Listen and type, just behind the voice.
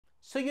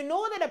So you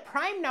know that a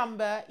prime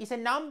number is a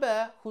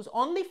number whose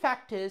only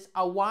factors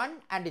are 1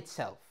 and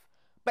itself.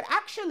 But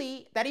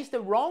actually, that is the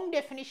wrong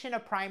definition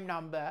of prime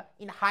number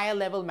in higher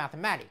level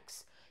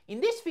mathematics. In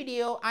this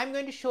video, I'm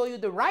going to show you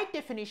the right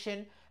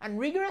definition and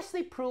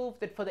rigorously prove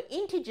that for the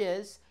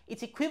integers,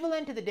 it's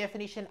equivalent to the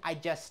definition I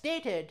just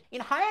stated. In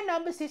higher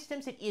number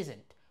systems, it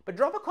isn't. But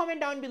drop a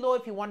comment down below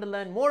if you want to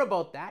learn more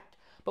about that.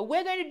 But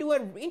we're going to do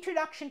an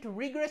introduction to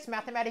rigorous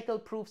mathematical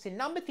proofs in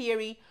number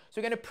theory.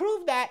 So we're going to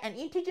prove that an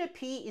integer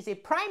p is a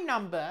prime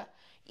number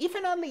if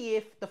and only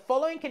if the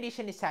following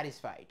condition is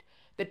satisfied.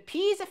 That p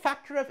is a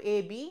factor of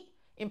ab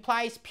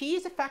implies p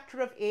is a factor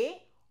of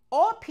a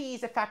or p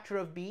is a factor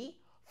of b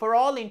for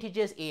all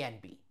integers a and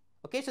b.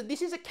 Okay, so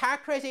this is a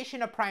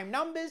characterization of prime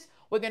numbers.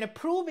 We're going to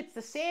prove it's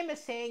the same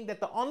as saying that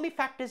the only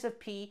factors of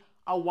p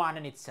are 1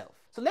 in itself.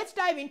 So let's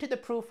dive into the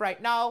proof right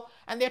now,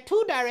 and there are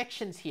two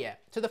directions here.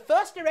 So the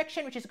first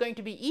direction, which is going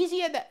to be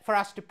easier for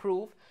us to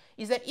prove,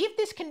 is that if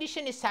this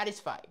condition is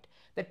satisfied,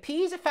 that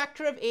p is a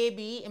factor of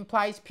ab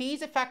implies p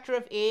is a factor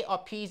of a or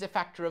p is a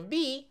factor of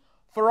b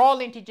for all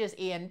integers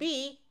a and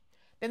b,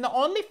 then the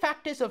only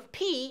factors of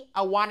p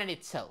are 1 in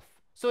itself.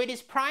 So it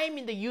is prime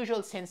in the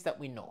usual sense that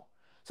we know.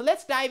 So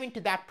let's dive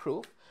into that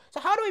proof. So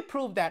how do we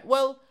prove that?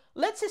 Well,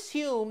 let's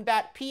assume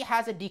that p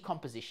has a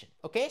decomposition.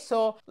 Okay,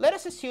 so let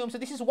us assume, so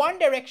this is one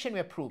direction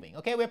we're proving.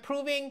 Okay, we're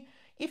proving,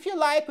 if you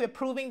like, we're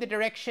proving the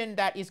direction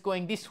that is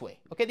going this way.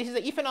 Okay, this is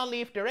the if and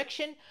only if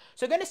direction.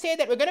 So we're going to say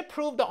that we're going to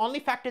prove the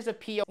only factors of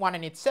p are 1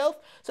 in itself.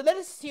 So let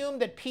us assume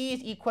that p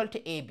is equal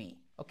to ab.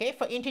 Okay,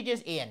 for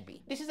integers a and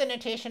b. This is the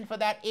notation for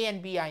that. A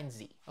and b are in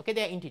z. Okay,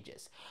 they're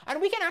integers.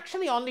 And we can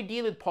actually only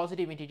deal with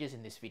positive integers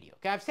in this video.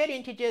 Okay, I've said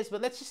integers,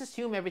 but let's just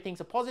assume everything's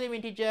a positive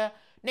integer.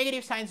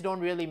 Negative signs don't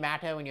really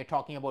matter when you're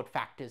talking about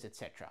factors,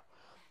 etc.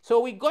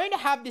 So we're going to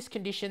have this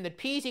condition that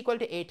p is equal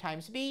to a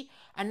times b.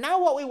 And now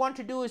what we want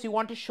to do is we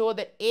want to show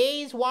that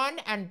a is 1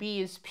 and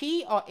b is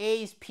p, or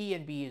a is p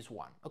and b is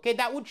 1. Okay,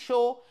 that would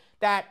show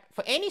that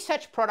for any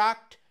such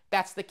product,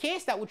 that's the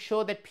case, that would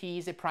show that p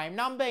is a prime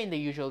number in the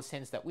usual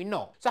sense that we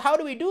know. So how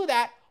do we do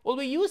that? Well,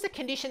 we use the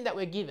condition that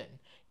we're given.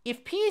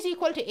 If p is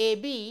equal to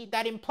ab,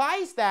 that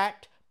implies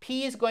that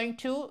p is going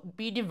to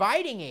be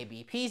dividing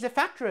ab. P is a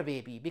factor of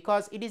ab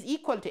because it is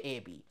equal to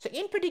ab. So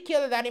in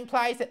particular, that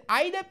implies that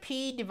either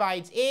p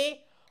divides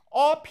a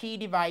or p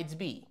divides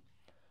b.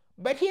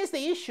 But here's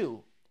the issue.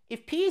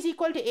 If p is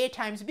equal to a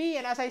times b,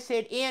 and as I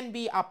said, a and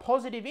b are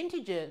positive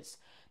integers,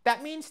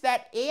 that means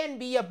that a and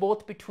b are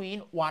both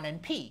between 1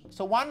 and p.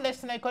 So 1 less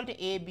than or equal to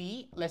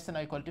ab less than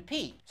or equal to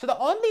p. So the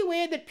only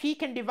way that p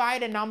can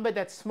divide a number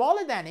that's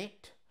smaller than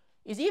it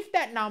is if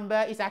that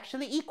number is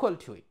actually equal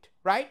to it,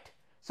 right?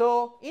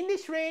 So in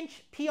this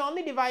range, p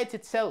only divides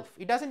itself.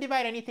 It doesn't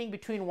divide anything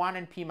between 1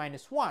 and p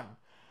minus 1.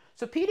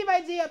 So p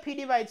divides a or p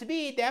divides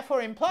b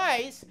therefore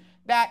implies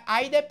that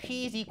either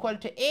p is equal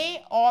to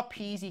a or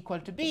p is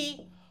equal to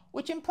b,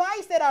 which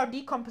implies that our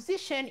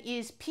decomposition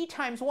is p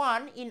times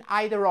 1 in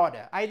either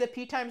order, either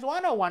p times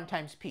 1 or 1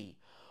 times p,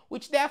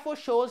 which therefore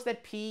shows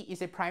that p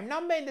is a prime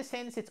number in the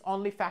sense its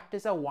only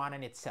factors are 1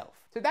 in itself.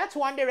 So that's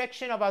one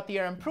direction of our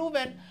theorem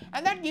proven,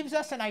 and that gives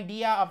us an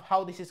idea of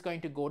how this is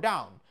going to go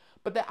down.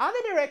 But the other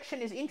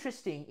direction is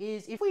interesting,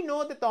 is if we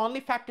know that the only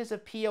factors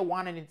of p are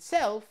 1 in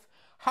itself,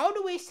 how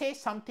do we say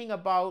something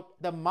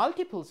about the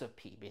multiples of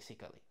p,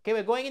 basically? Okay,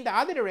 we're going in the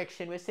other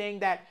direction. We're saying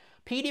that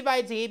p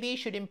divides ab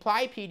should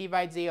imply p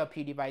divides a or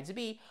p divides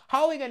b.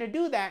 How are we going to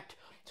do that?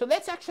 So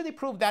let's actually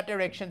prove that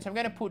direction. So I'm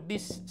going to put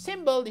this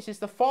symbol. This is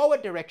the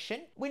forward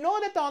direction. We know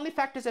that the only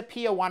factors of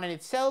p are 1 in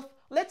itself.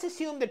 Let's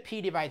assume that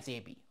p divides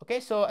ab. Okay,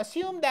 so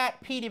assume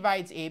that p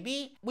divides ab.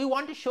 We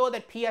want to show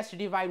that p has to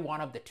divide one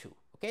of the two.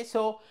 Okay,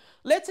 so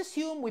let's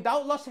assume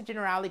without loss of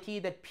generality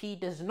that p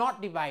does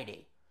not divide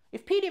a.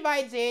 If p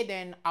divides a,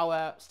 then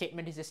our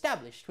statement is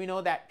established. We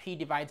know that p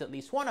divides at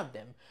least one of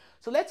them.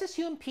 So let's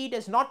assume p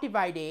does not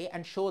divide a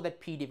and show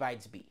that p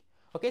divides b.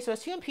 Okay, so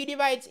assume p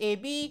divides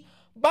ab,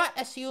 but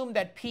assume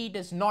that p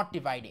does not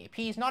divide a.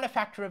 P is not a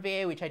factor of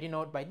a, which I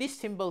denote by this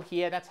symbol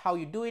here. That's how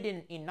you do it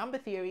in number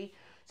theory.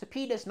 So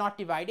p does not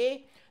divide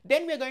a.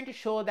 Then we're going to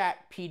show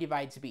that p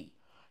divides b.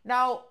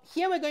 Now,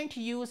 here we're going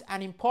to use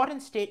an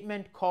important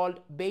statement called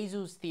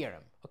Bézout's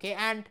theorem. Okay,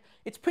 and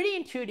it's pretty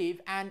intuitive,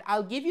 and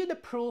I'll give you the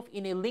proof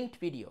in a linked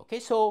video.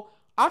 Okay, so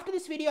after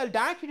this video, I'll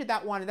direct you to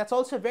that one, and that's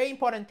also a very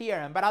important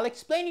theorem, but I'll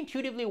explain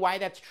intuitively why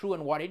that's true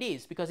and what it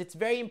is, because it's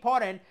very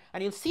important,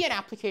 and you'll see an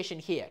application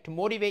here to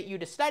motivate you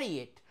to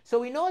study it. So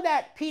we know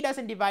that p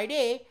doesn't divide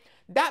a.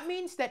 That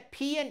means that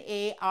p and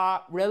a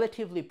are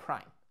relatively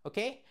prime.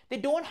 Okay, they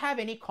don't have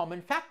any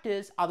common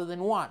factors other than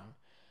 1.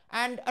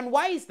 And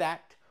why is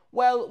that?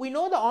 Well, we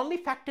know the only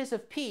factors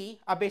of p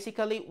are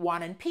basically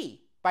 1 and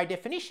p by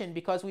definition,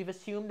 because we've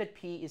assumed that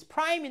p is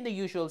prime in the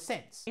usual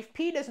sense. If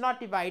p does not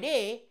divide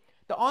a,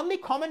 the only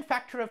common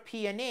factor of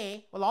p and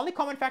a, well, the only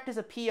common factors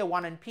of p are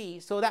 1 and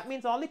p, so that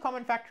means the only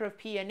common factor of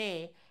p and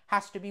a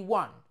has to be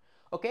 1.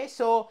 Okay,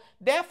 so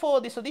therefore,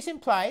 this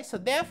implies,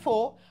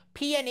 therefore,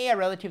 p and a are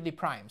relatively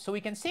prime. So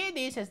we can say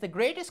this as the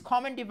greatest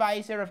common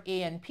divisor of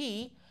a and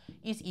p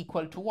is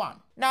equal to 1.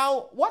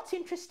 Now, what's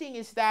interesting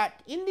is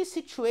that in this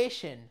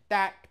situation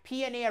that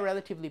P and A are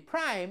relatively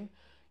prime,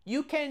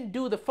 you can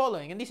do the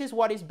following, and this is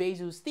what is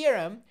Bézout's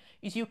theorem,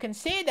 is you can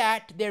say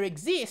that there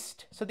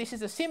exist, so this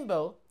is a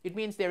symbol, it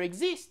means there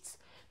exist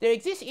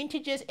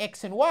integers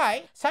x and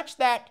y such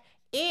that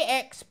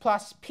ax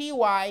plus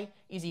py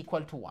is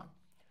equal to 1.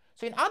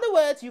 So in other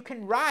words, you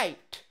can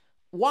write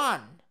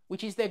 1,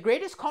 which is the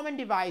greatest common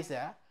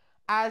divisor,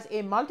 as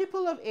a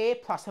multiple of a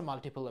plus a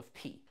multiple of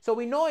p. So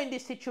we know in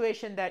this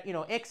situation that,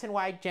 x and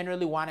y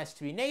generally want us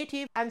to be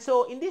negative. And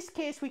so in this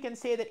case, we can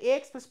say that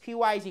ax plus py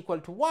is equal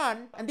to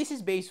 1. And this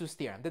is Bézout's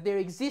theorem, that there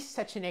exists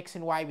such an x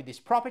and y with this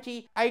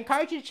property. I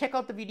encourage you to check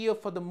out the video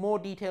for the more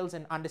details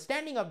and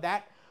understanding of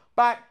that.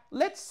 But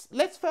let's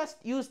first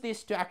use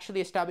this to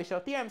actually establish our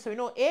theorem. So we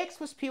know ax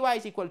plus py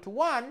is equal to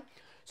 1.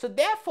 So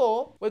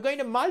therefore, we're going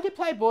to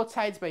multiply both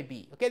sides by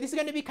b. Okay, this is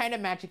going to be kind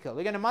of magical.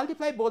 We're going to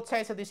multiply both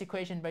sides of this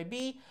equation by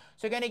b.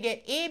 So we're going to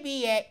get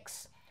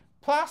abx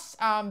plus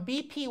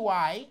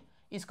bpy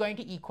is going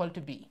to equal to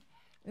b.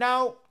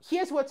 Now,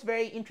 here's what's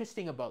very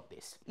interesting about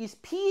this, is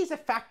p is a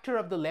factor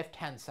of the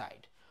left-hand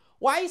side.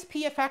 Why is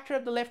p a factor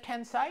of the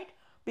left-hand side?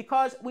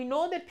 Because we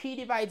know that p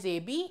divides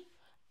ab,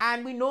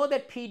 and we know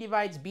that p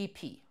divides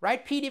bp,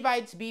 right? P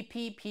divides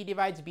bp, p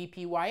divides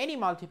bpy, any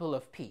multiple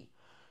of p.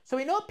 So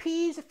we know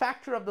p is a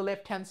factor of the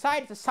left-hand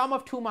side. It's the sum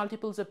of two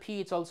multiples of p.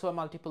 It's also a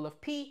multiple of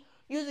p,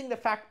 using the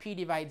fact p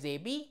divides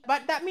ab.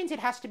 But that means it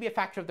has to be a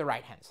factor of the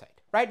right-hand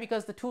side, right?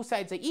 Because the two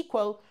sides are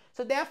equal.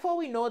 So therefore,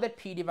 we know that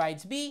p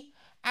divides b.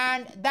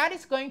 And that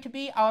is going to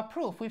be our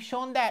proof. We've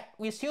shown that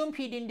we assume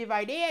p didn't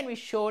divide a, and we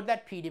showed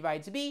that p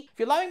divides b. If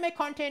you're loving my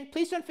content,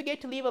 please don't forget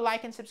to leave a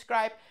like and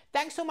subscribe.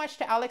 Thanks so much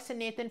to Alex and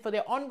Nathan for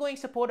their ongoing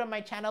support of my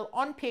channel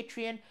on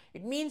Patreon.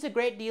 It means a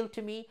great deal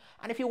to me.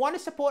 And if you want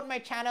to support my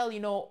channel,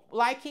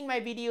 liking my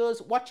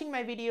videos, watching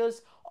my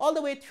videos all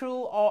the way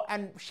through,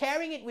 and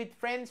sharing it with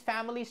friends,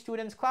 family,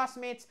 students,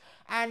 classmates,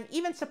 and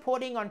even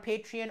supporting on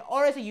Patreon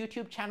or as a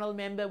YouTube channel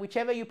member,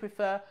 whichever you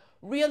prefer,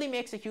 really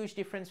makes a huge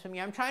difference for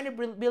me. I'm trying to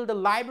build a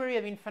library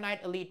of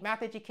infinite elite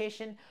math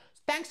education.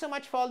 Thanks so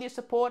much for all your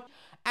support.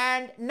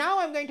 And now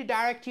I'm going to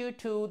direct you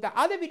to the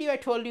other video I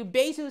told you,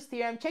 Bézout's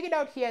theorem. Check it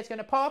out here. It's going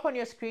to pop up on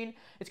your screen.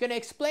 It's going to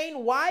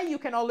explain why you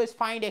can always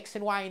find x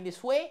and y in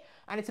this way.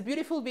 And it's a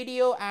beautiful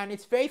video, and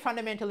it's very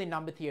fundamental in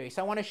number theory.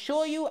 So I want to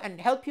show you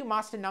and help you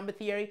master number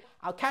theory.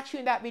 I'll catch you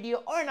in that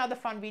video or another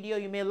fun video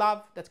you may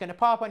love that's going to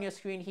pop up on your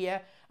screen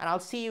here. And I'll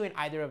see you in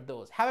either of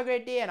those. Have a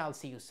great day, and I'll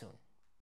see you soon.